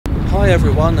Hi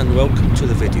everyone and welcome to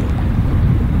the video.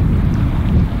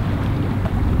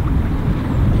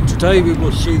 Today we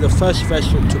will see the first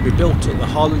vessel to be built at the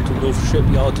Harland Wolff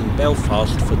shipyard in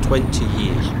Belfast for 20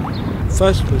 years.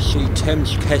 First we'll see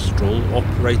THAMES KESTREL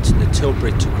operating the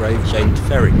Tilbury to Gravesend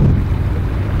ferry.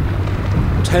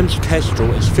 THAMES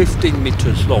KESTREL is 15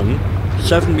 metres long,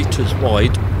 7 metres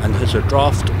wide and has a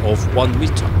draft of 1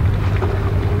 metre.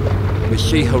 We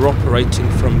see her operating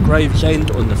from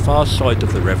Gravesend on the far side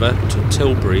of the river to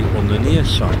Tilbury on the near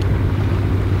side.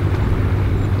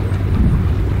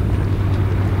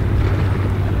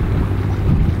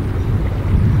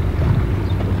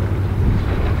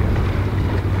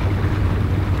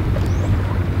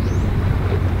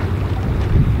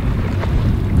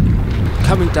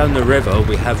 Coming down the river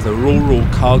we have the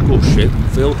RoRo cargo ship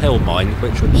WILHELMINE,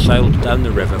 which had sailed down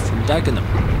the river from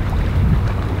Dagenham.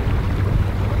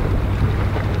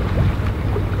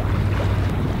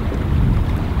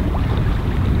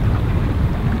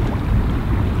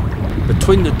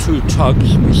 Between the two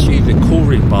tugs we see the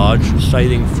Cory barge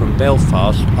sailing from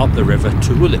Belfast up the river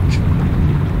to Woolwich.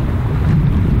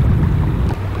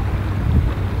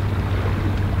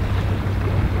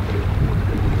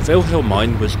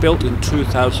 WILHELMINE was built in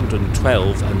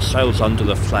 2012 and sails under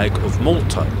the flag of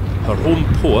Malta. Her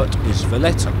home port is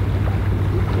Valletta.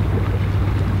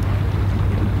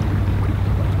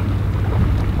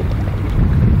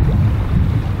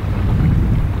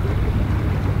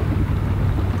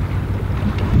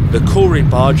 The Cory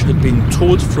barge had been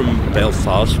towed from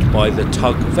Belfast by the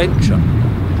tug Venture.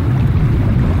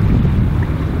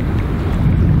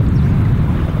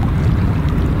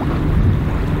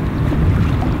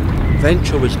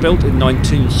 Venture was built in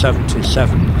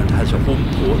 1977 and has a home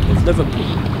port of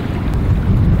Liverpool.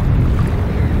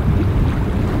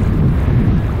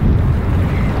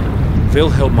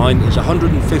 WILHELMINE is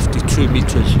 152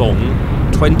 metres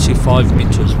long, 25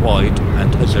 metres wide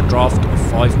and has a draft of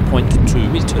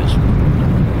 5.2 metres.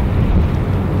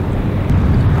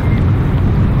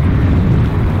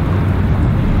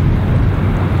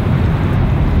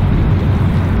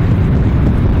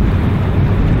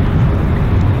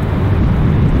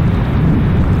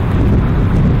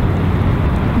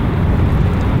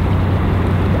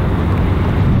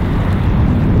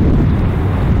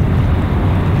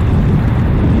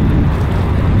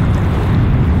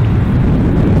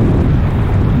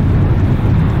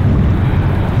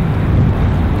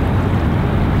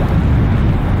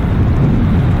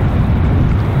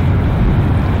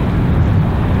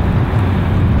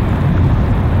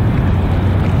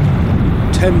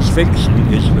 THAMES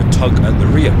VIXEN is the tug at the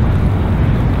rear.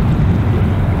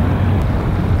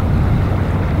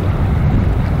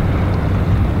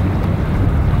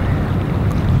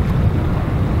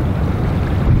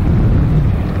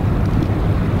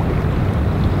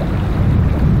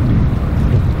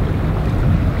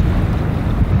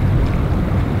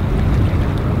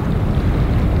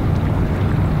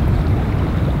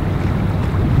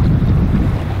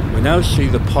 We now see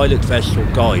the pilot vessel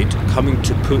Guide coming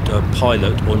to put a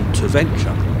pilot onto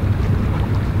Venture.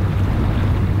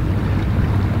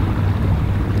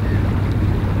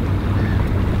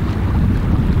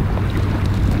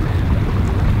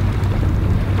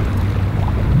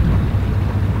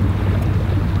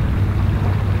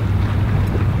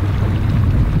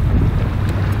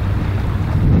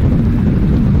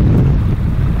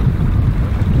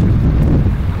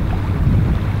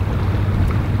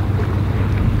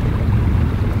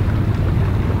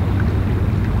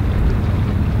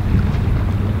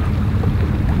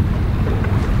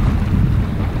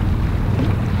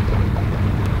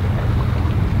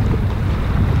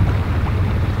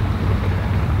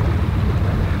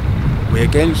 We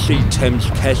again see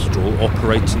THAMES KESTREL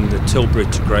operating the Tilbury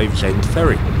to Gravesend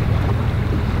ferry.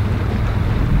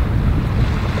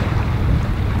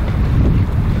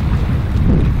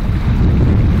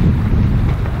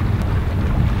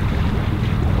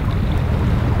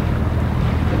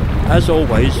 As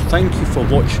always, thank you for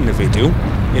watching the video.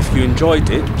 If you enjoyed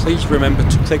it, please remember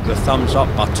to click the thumbs up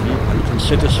button and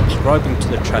consider subscribing to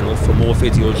the channel for more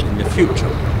videos in the future.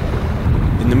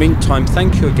 In the meantime,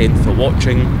 thank you again for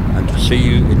watching and see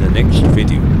you in the next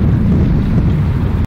video.